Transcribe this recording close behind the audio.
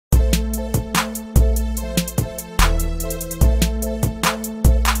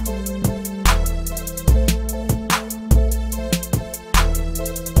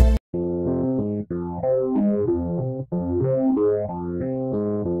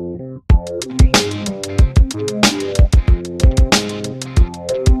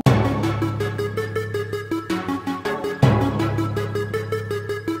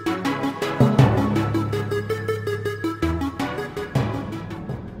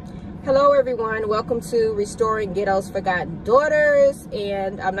Hello everyone, welcome to Restoring Ghettos Forgotten Daughters,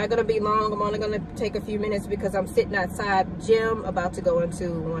 and I'm not going to be long. I'm only going to take a few minutes because I'm sitting outside the gym about to go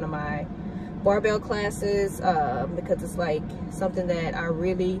into one of my barbell classes because it's like something that I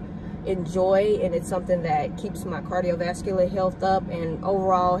really enjoy, and it's something that keeps my cardiovascular health up and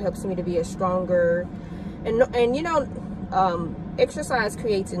overall helps me to be a stronger and you know, exercise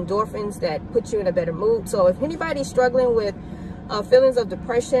creates endorphins that put you in a better mood. So if anybody's struggling with feelings of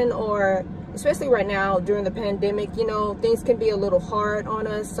depression, or especially right now during the pandemic, you know, things can be a little hard on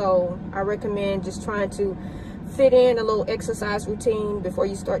us. So I recommend just trying to fit in a little exercise routine before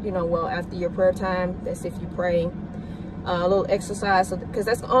you start, you know, well, after your prayer time, that's if you pray, a little exercise, because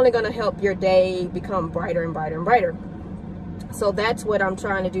that's only going to help your day become brighter and brighter and brighter. So that's what I'm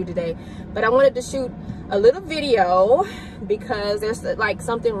trying to do today. But I wanted to shoot a little video because there's like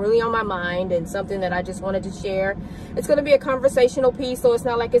something really on my mind and something that I just wanted to share. It's going to be a conversational piece, so it's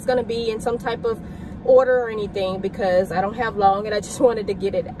not like it's going to be in some type of order or anything, because I don't have long and I just wanted to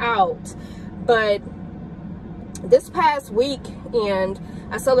get it out. But this past week, and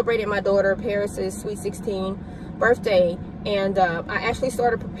I celebrated my daughter Paris's sweet 16 birthday, and I actually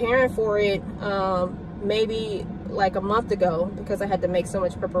started preparing for it maybe like a month ago because I had to make so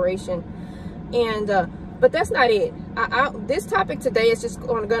much preparation. And but that's not it. This topic today is just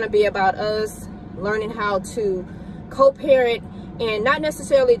going to be about us learning how to co-parent, and not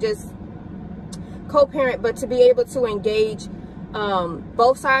necessarily just co-parent, but to be able to engage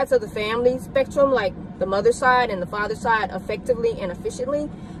both sides of the family spectrum, like the mother side and the father side, effectively and efficiently,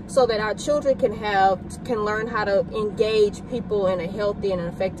 so that our children can learn how to engage people in a healthy and an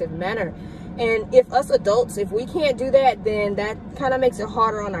effective manner. And if us adults, if we can't do that, then that kind of makes it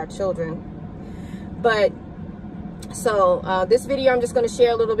harder on our children. But so this video, I'm just going to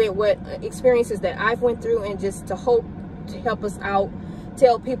share a little bit what experiences that I've went through, and just to hope to help us out,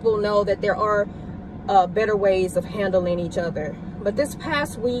 tell people know that there are better ways of handling each other. But this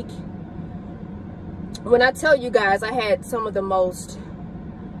past week, when I tell you guys, I had some of the most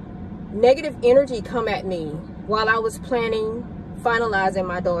negative energy come at me while I was finalizing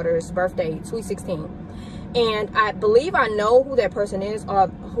my daughter's birthday, sweet 16. And I believe I know who that person is, or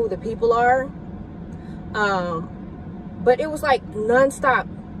who the people are. But it was like nonstop,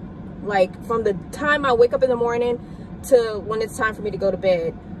 like from the time I wake up in the morning to when it's time for me to go to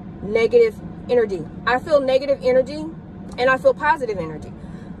bed, negative energy. I feel negative energy and I feel positive energy.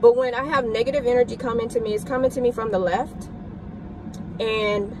 But when I have negative energy coming to me, it's coming to me from the left.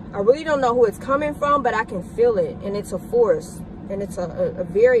 And I really don't know who it's coming from, but I can feel it. And it's a force. And it's a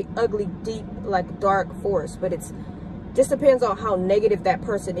very ugly, deep, like dark force. But it's just depends on how negative that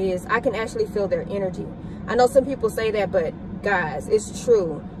person is. I can actually feel their energy. I know some people say that, but guys, it's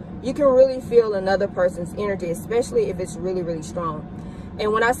true. You can really feel another person's energy, especially if it's really, really strong.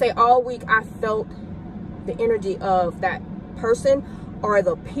 And when I say all week, I felt the energy of that person or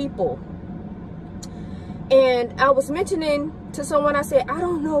the people. And I was mentioning to someone, I said, I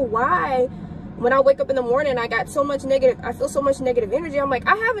don't know why when I wake up in the morning, I feel so much negative energy. I'm like,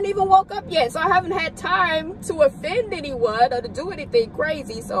 I haven't even woke up yet, so I haven't had time to offend anyone or to do anything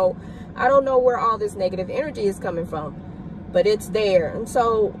crazy. So I don't know where all this negative energy is coming from, but it's there. And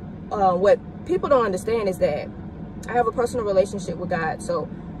so what people don't understand is that I have a personal relationship with God. So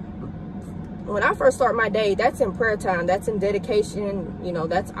when I first start my day, that's in prayer time, that's in dedication, you know,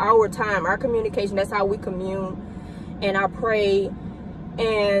 that's our time, our communication, that's how we commune. And I pray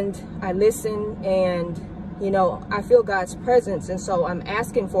and I listen, and you know, I feel God's presence. And so I'm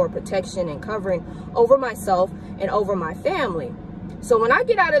asking for protection and covering over myself and over my family. So when I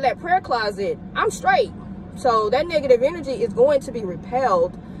get out of that prayer closet, I'm straight. So that negative energy is going to be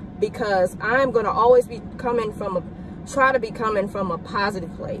repelled, because I'm going to always be try to be coming from a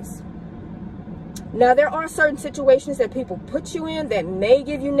positive place. Now, there are certain situations that people put you in that may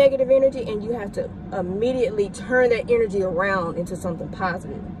give you negative energy, and you have to immediately turn that energy around into something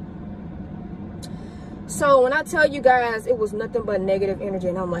positive. So when I tell you guys, it was nothing but negative energy,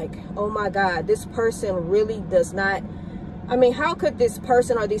 and I'm like, oh my God, this person really does not, I mean, how could this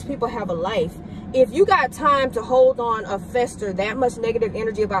person or these people have a life? If you got time to hold on or fester that much negative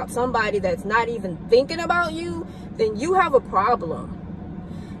energy about somebody that's not even thinking about you, then you have a problem.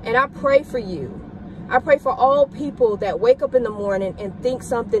 And I pray for you. I pray for all people that wake up in the morning and think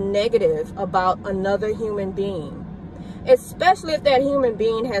something negative about another human being, especially if that human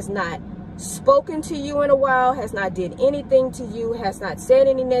being has not spoken to you in a while, has not did anything to you, has not said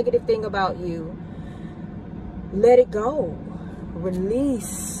any negative thing about you. Let it go.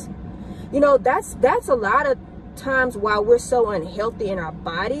 Release. You know, that's a lot of times why we're so unhealthy in our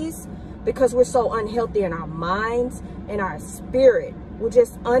bodies, because we're so unhealthy in our minds and our spirit. We're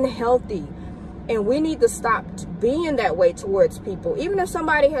just unhealthy. And we need to stop being that way towards people. Even if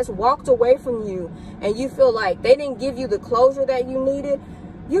somebody has walked away from you and you feel like they didn't give you the closure that you needed,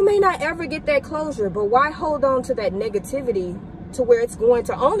 you may not ever get that closure. But why hold on to that negativity to where it's going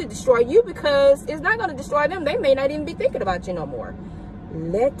to only destroy you, because it's not going to destroy them. They may not even be thinking about you no more.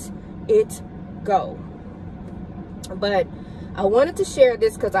 Let it go. But I wanted to share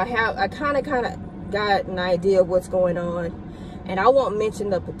this because I kind of got an idea of what's going on. And I won't mention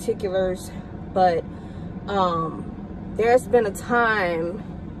the particulars, but there's been a time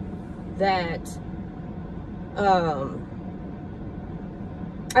that I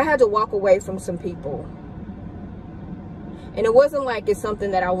had to walk away from some people. And it wasn't like it's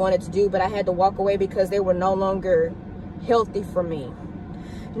something that I wanted to do, but I had to walk away because they were no longer healthy for me.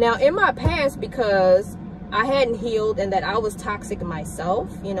 Now, in my past, because I hadn't healed and that I was toxic myself,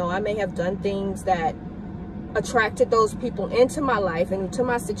 you know, I may have done things that attracted those people into my life and into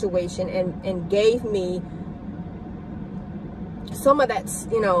my situation and gave me some of that,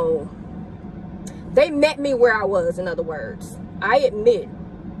 you know, they met me where I was, in other words. I admit,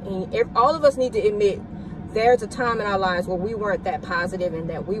 and all of us need to admit, there's a time in our lives where we weren't that positive and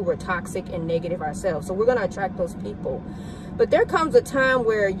that we were toxic and negative ourselves. So we're going to attract those people. But there comes a time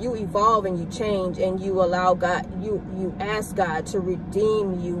where you evolve and you change and you allow God, you ask God to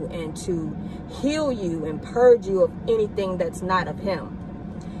redeem you and to heal you and purge you of anything that's not of Him.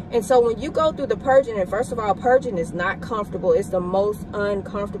 And so when you go through the purging, and first of all, purging is not comfortable. It's the most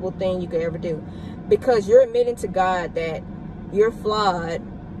uncomfortable thing you could ever do, because you're admitting to God that you're flawed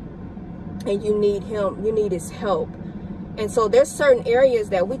and you need Him, you need His help. And so there's certain areas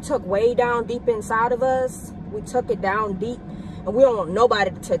that we took way down deep inside of us. We took it down deep, and we don't want nobody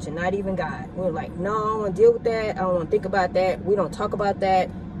to touch it, not even God. We're like, no, I don't want to deal with that. I don't want to think about that. We don't talk about that.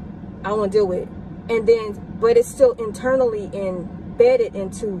 I don't want to deal with it. And then, but it's still internally embedded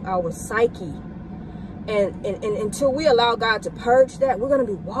into our psyche. And until we allow God to purge that, we're going to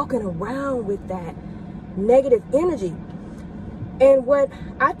be walking around with that negative energy. And what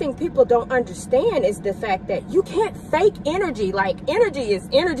I think people don't understand is the fact that you can't fake energy. Like, energy is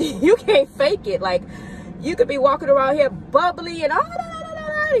energy. You can't fake it. Like, you could be walking around here bubbly and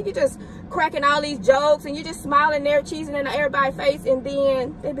you just cracking all these jokes and you just smiling there, cheesing in everybody's face, and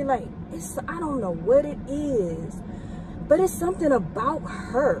then they be like, I don't know what it is, but it's something about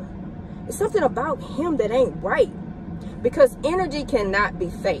her. It's something about him that ain't right, because energy cannot be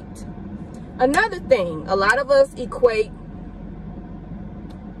faked. Another thing, a lot of us equate,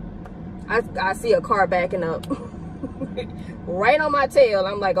 I see a car backing up right on my tail.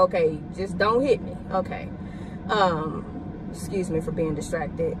 I'm like, okay, just don't hit me. Okay. Excuse me for being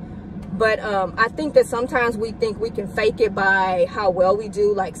distracted. But I think that sometimes we think we can fake it by how well we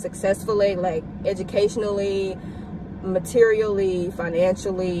do, like successfully, like educationally, materially,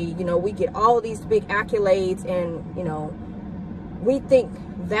 financially. You know, we get all these big accolades, and, you know, we think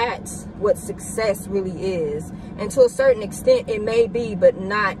that's what success really is. And to a certain extent it may be, but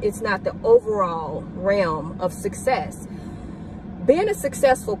it's not the overall realm of success. Being a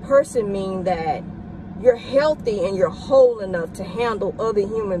successful person means that you're healthy and you're whole enough to handle other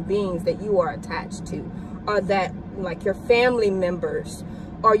human beings that you are attached to, or that, like, your family members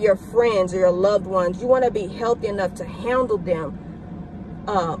or your friends or your loved ones. You want to be healthy enough to handle them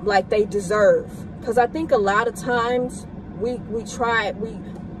like they deserve. Because I think a lot of times I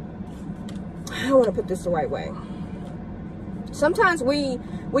don't want to put this the right way. Sometimes we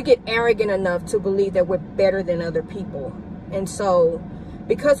get arrogant enough to believe that we're better than other people. And so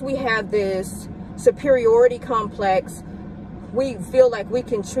because we have this superiority complex, we feel like we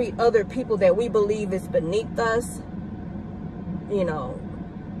can treat other people that we believe is beneath us, you know,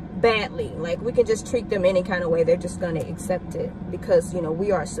 badly. Like, we can just treat them any kind of way. They're just going to accept it because, you know,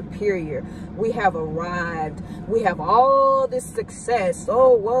 we are superior. We have arrived. We have all this success.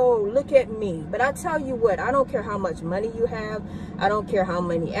 Oh, whoa, look at me. But I tell you what, I don't care how much money you have. I don't care how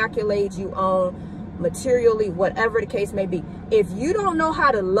many accolades you own, materially, whatever the case may be. If you don't know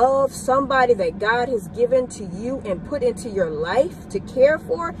how to love somebody that God has given to you and put into your life to care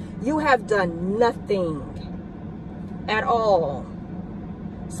for, you have done nothing at all.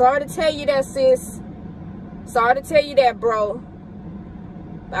 Sorry to tell you that, sis. Sorry to tell you that, bro.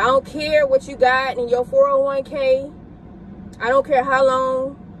 I don't care what you got in your 401k. I don't care how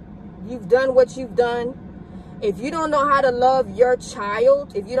long you've done what you've done. If you don't know how to love your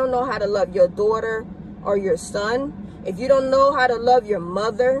child, if you don't know how to love your daughter or your son, if you don't know how to love your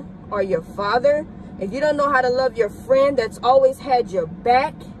mother or your father, if you don't know how to love your friend that's always had your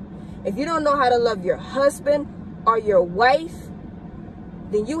back, if you don't know how to love your husband or your wife,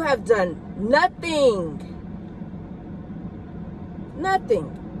 then you have done nothing.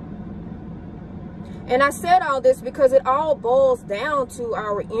 Nothing. And I said all this because it all boils down to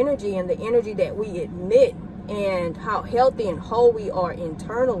our energy and the energy that we emit and how healthy and whole we are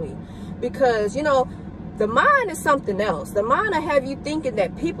internally. Because, you know, the mind is something else. The mind will have you thinking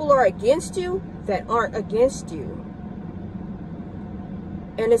that people are against you that aren't against you.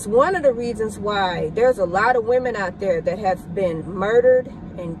 And it's one of the reasons why there's a lot of women out there that have been murdered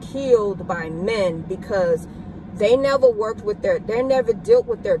and killed by men, because they never worked with they never dealt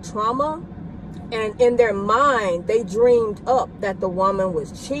with their trauma. And in their mind, they dreamed up that the woman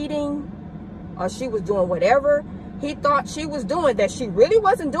was cheating or she was doing whatever he thought she was doing that she really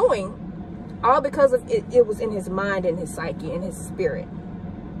wasn't doing, all because of it was in his mind and his psyche and his spirit.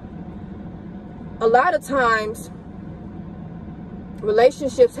 A lot of times,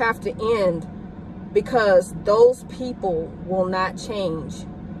 relationships have to end because those people will not change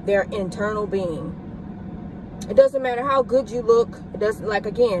their internal being. It doesn't matter how good you look. It doesn't, like,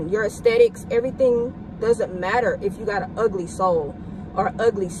 again, your aesthetics, everything doesn't matter if you got an ugly soul or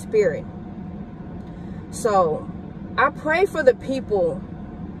ugly spirit. So I pray for the people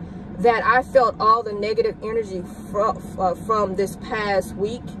that I felt all the negative energy from this past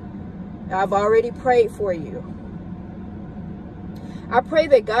week. I've already prayed for you. I pray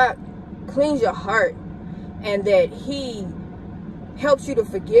that God cleans your heart and that he helps you to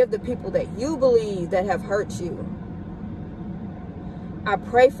forgive the people that you believe that have hurt you. I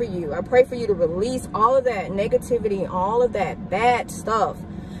pray for you. I pray for you to release all of that negativity and all of that bad stuff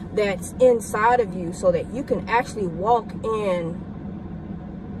that's inside of you so that you can actually walk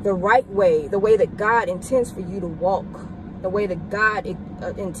in the right way, the way that God intends for you to walk, the way that God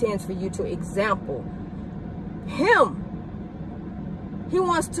intends for you to example him. He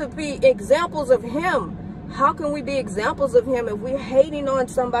wants to be examples of him. How can we be examples of him if we're hating on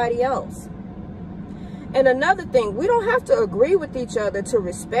somebody else? And another thing, we don't have to agree with each other to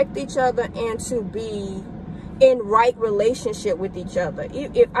respect each other and to be in right relationship with each other.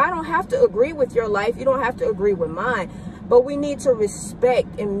 If I don't have to agree with your life, you don't have to agree with mine. But we need to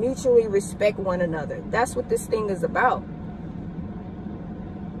respect and mutually respect one another. That's what this thing is about.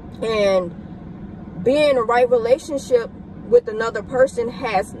 And being in a right relationship with another person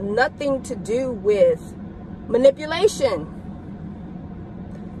has nothing to do with manipulation.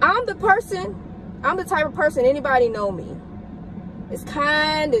 I'm the type of person, anybody know me, as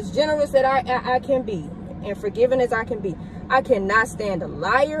kind, as generous that I can be, and forgiving as I can be. I cannot stand a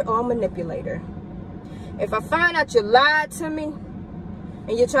liar or a manipulator. If I find out you lied to me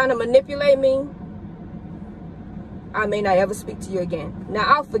and you're trying to manipulate me, I may not ever speak to you again. Now,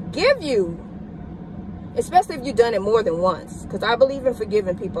 I'll forgive you, especially if you've done it more than once, because I believe in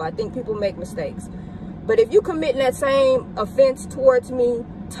forgiving people. I think people make mistakes. But if you commit that same offense towards me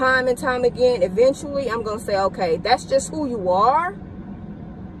time and time again, eventually I'm going to say, okay, that's just who you are.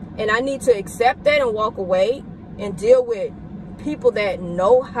 And I need to accept that and walk away and deal with people that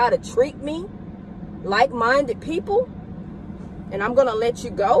know how to treat me, like-minded people. And I'm going to let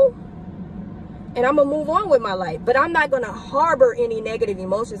you go. And I'm going to move on with my life. But I'm not going to harbor any negative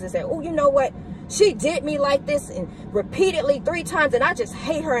emotions and say, oh, you know what? She did me like this and repeatedly 3 times. And I just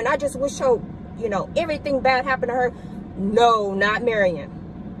hate her. And I just wish her, you know, everything bad happened to her. No, not Marion.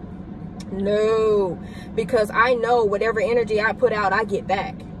 No, because I know whatever energy I put out, I get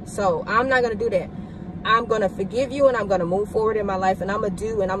back. So I'm not going to do that. I'm going to forgive you and I'm going to move forward in my life, and I'm going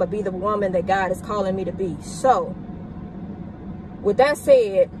to be the woman that God is calling me to be. So with that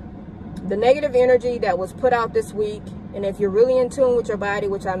said, the negative energy that was put out this week, and if you're really in tune with your body,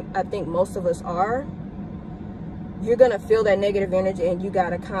 which I think most of us are, you're going to feel that negative energy, and you got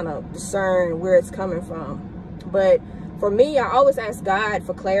to kind of discern where it's coming from. But for me, I always ask God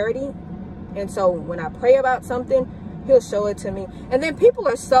for clarity. And so when I pray about something, he'll show it to me. And then people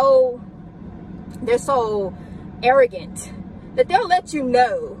are they're so arrogant that they'll let you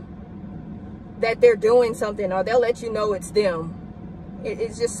know that they're doing something, or they'll let you know it's them.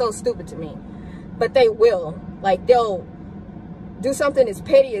 It's just so stupid to me. But they will. Like, they'll do something as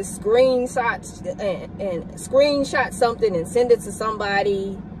petty as screenshots and screenshot something and send it to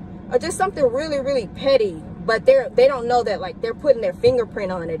somebody, or just something really, really petty. But they don't know that, like, they're putting their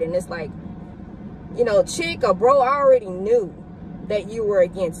fingerprint on it. And it's like, you know, chick or bro, I already knew that you were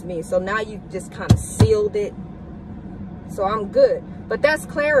against me. So now you just kind of sealed it. So I'm good. But that's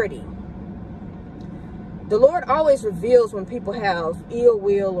clarity. The Lord always reveals when people have ill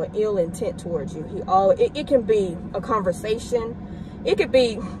will or ill intent towards you. It can be a conversation. It could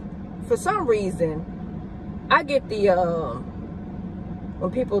be, for some reason, I get the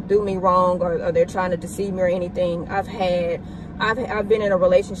when people do me wrong, or they're trying to deceive me or anything. I've been in a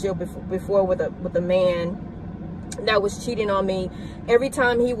relationship before with a man that was cheating on me. Every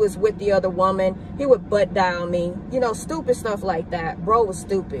time he was with the other woman, he would butt dial me, you know, stupid stuff like that. Bro was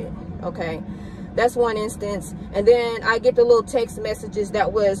stupid. Okay, that's one instance. And then I get the little text messages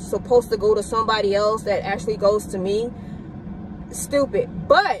that was supposed to go to somebody else that actually goes to me. Stupid.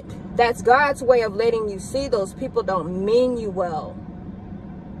 But that's God's way of letting you see those people don't mean you well.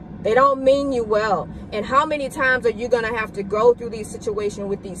 They don't mean you well. And how many times are you going to have to go through these situations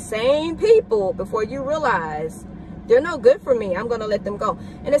with these same people before you realize they're no good for me? I'm going to let them go.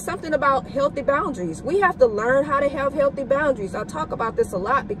 And it's something about healthy boundaries. We have to learn how to have healthy boundaries. I talk about this a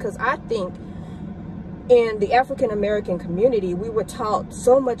lot because I think in the African American community, we were taught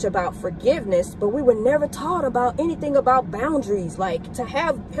so much about forgiveness, but we were never taught about anything about boundaries. Like, to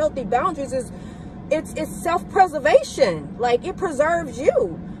have healthy boundaries is, it's self-preservation. Like, it preserves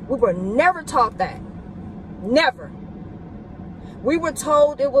you. We were never taught that. Never. We were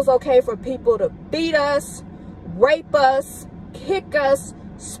told it was okay for people to beat us, rape us, kick us,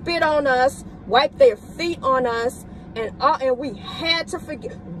 spit on us, wipe their feet on us, and we had to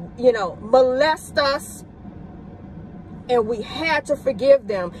forgive, you know, molest us, and we had to forgive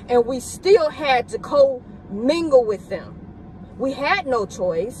them, and we still had to co-mingle with them. We had no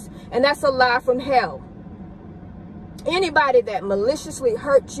choice, and that's a lie from hell. Anybody that maliciously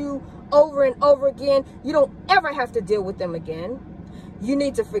hurt you over and over again, you don't ever have to deal with them again. You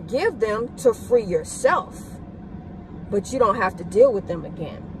need to forgive them to free yourself, but you don't have to deal with them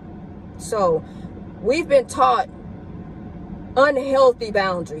again. So we've been taught unhealthy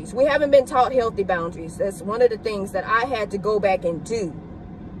boundaries. We haven't been taught healthy boundaries. That's one of the things that I had to go back and do.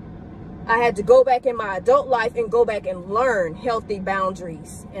 I had to go back in my adult life and go back and learn healthy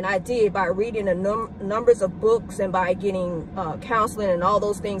boundaries. And I did by reading a numbers of books and by getting counseling and all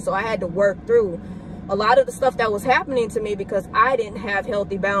those things. So I had to work through a lot of the stuff that was happening to me because I didn't have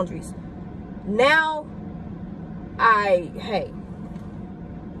healthy boundaries. Now, I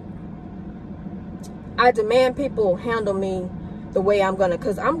demand people handle me the way I'm gonna,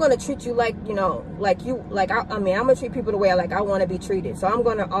 because I'm gonna treat you like, you know, like you, like I mean, I'm gonna treat people the way I want to be treated. So I'm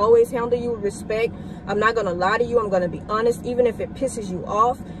gonna always handle you with respect. I'm not gonna lie to you. I'm gonna be honest, even if it pisses you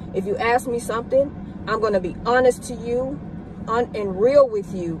off. If you ask me something, I'm gonna be honest to you, and real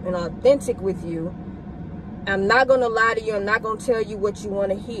with you, and authentic with you. I'm not gonna lie to you. I'm not gonna tell you what you want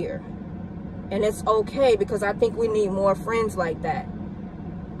to hear, and it's okay, because I think we need more friends like that.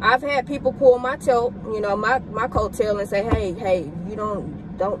 I've had people pull my tail, you know, my coattail, and say, hey, you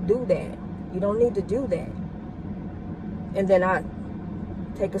don't do that. You don't need to do that. And then I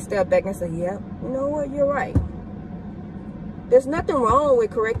take a step back and say, yeah, you know what, you're right. There's nothing wrong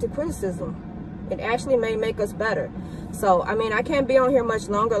with corrective criticism. It actually may make us better. So, I mean, I can't be on here much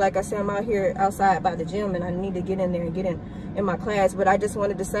longer. Like I said, I'm out here outside by the gym, and I need to get in there and get in my class. But I just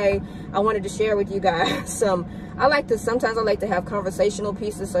wanted to say, I wanted to share with you guys some, sometimes I like to have conversational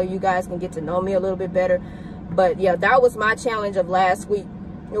pieces so you guys can get to know me a little bit better. But yeah, that was my challenge of last week.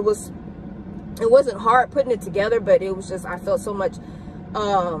 It wasn't hard putting it together, but it was just, I felt so much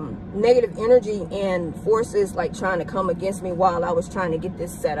negative energy and forces like trying to come against me while I was trying to get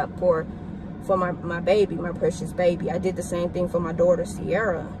this set up for my baby, my precious baby. I did the same thing for my daughter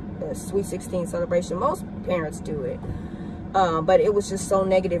Sierra, the Sweet 16 celebration. Most parents do it. But it was just so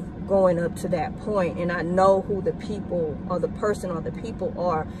negative going up to that point. And I know who the people or the person or the people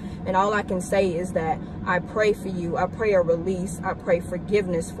are. And all I can say is that I pray for you. I pray a release. I pray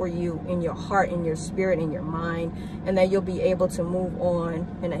forgiveness for you in your heart, in your spirit, in your mind. And that you'll be able to move on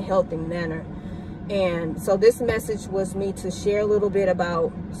in a healthy manner. And so this message was me to share a little bit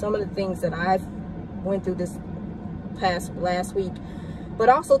about some of the things that I've went through this last week. But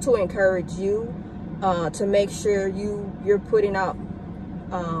also to encourage you. To make sure you're putting out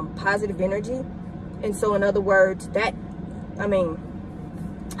positive energy. And so in other words,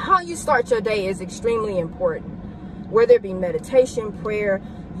 how you start your day is extremely important. Whether it be meditation, prayer,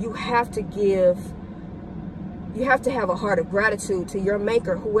 you have to have a heart of gratitude to your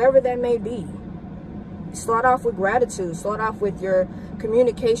maker, whoever that may be. Start off with gratitude. Start off with your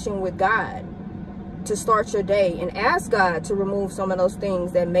communication with God to start your day, and ask God to remove some of those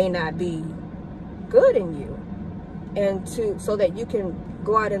things that may not be good in you, and so that you can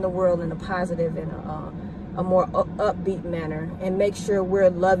go out in the world in a positive and a more upbeat manner, and make sure we're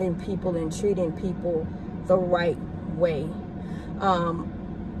loving people and treating people the right way.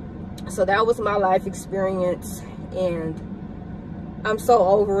 So that was my life experience, and I'm so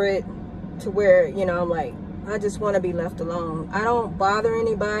over it to where, you know, I'm like, I just want to be left alone. I don't bother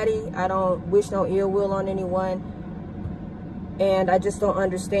anybody. I don't wish no ill will on anyone, and I just don't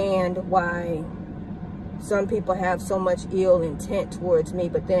understand why some people have so much ill intent towards me.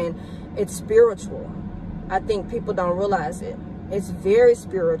 But then it's spiritual. I think people don't realize it. It's very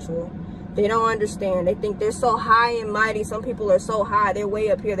spiritual. They don't understand. They think they're so high and mighty. Some people are so high, they're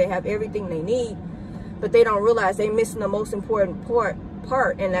way up here, they have everything they need, but they don't realize they're missing the most important part,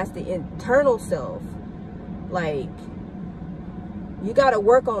 and that's the internal self. Like, you got to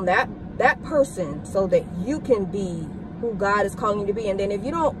work on that person so that you can be who God is calling you to be. And then if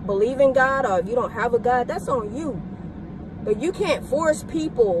you don't believe in God, or if you don't have a God, that's on you. But you can't force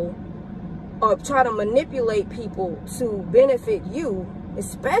people or try to manipulate people to benefit you,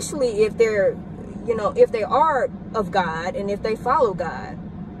 especially if they're, you know, if they are of God and if they follow God.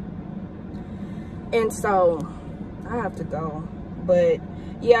 And so I have to go, but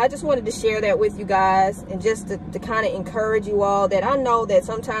yeah, I just wanted to share that with you guys, and just to kind of encourage you all that I know that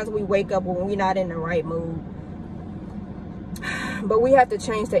sometimes we wake up when we're not in the right mood, but we have to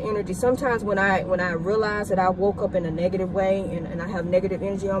change the energy. Sometimes when I realize that I woke up in a negative way and I have negative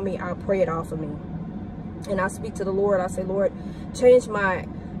energy on me, I'll pray it off of me. And I speak to the Lord. I say, Lord, change my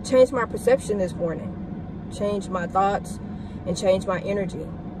perception this morning. Change my thoughts and change my energy.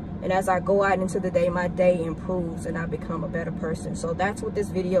 And as I go out into the day, my day improves and I become a better person. So that's what this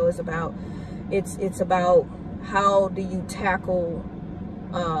video is about. It's about how do you tackle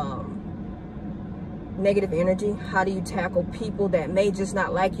negative energy? How do you tackle people that may just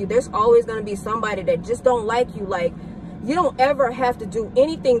not like you? There's always going to be somebody that just don't like you. Like, you don't ever have to do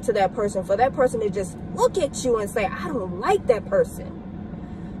anything to that person for that person to just look at you and say, I don't like that person.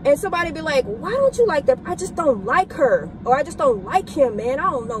 And somebody be like, why don't you like that? I just don't like her, or I just don't like him, man. I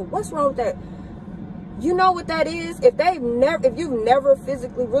don't know what's wrong with that. You know what that is? If you've never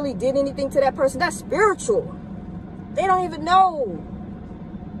physically really did anything to that person, that's spiritual. They don't even know.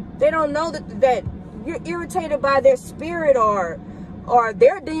 They don't know that you're irritated by their spirit, or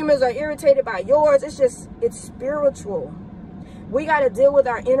their demons are irritated by yours. It's spiritual. We got to deal with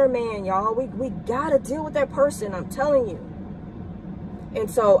our inner man, y'all. We got to deal with that person, I'm telling you. And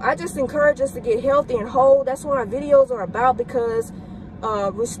so I just encourage us to get healthy and whole. That's what our videos are about, because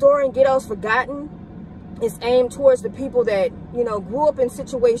restoring Ghettos Forgotten is aimed towards the people that, you know, grew up in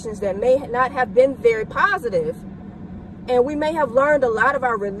situations that may not have been very positive. And we may have learned a lot of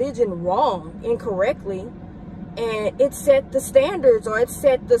our religion wrong, incorrectly. And it set the standards, or it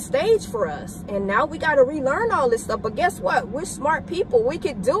set the stage for us. And now we got to relearn all this stuff. But guess what? We're smart people. We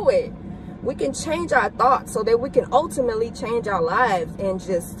can do it. We can change our thoughts so that we can ultimately change our lives and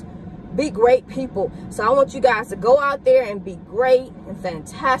just be great people. So I want you guys to go out there and be great and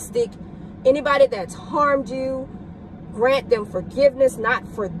fantastic. Anybody that's harmed you, grant them forgiveness, not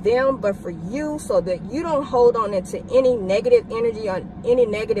for them, but for you, so that you don't hold on into any negative energy or any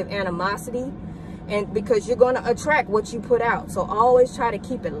negative animosity. And because you're going to attract what you put out. So always try to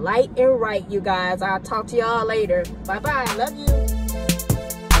keep it light and right, you guys. I'll talk to y'all later. Bye-bye. Love you.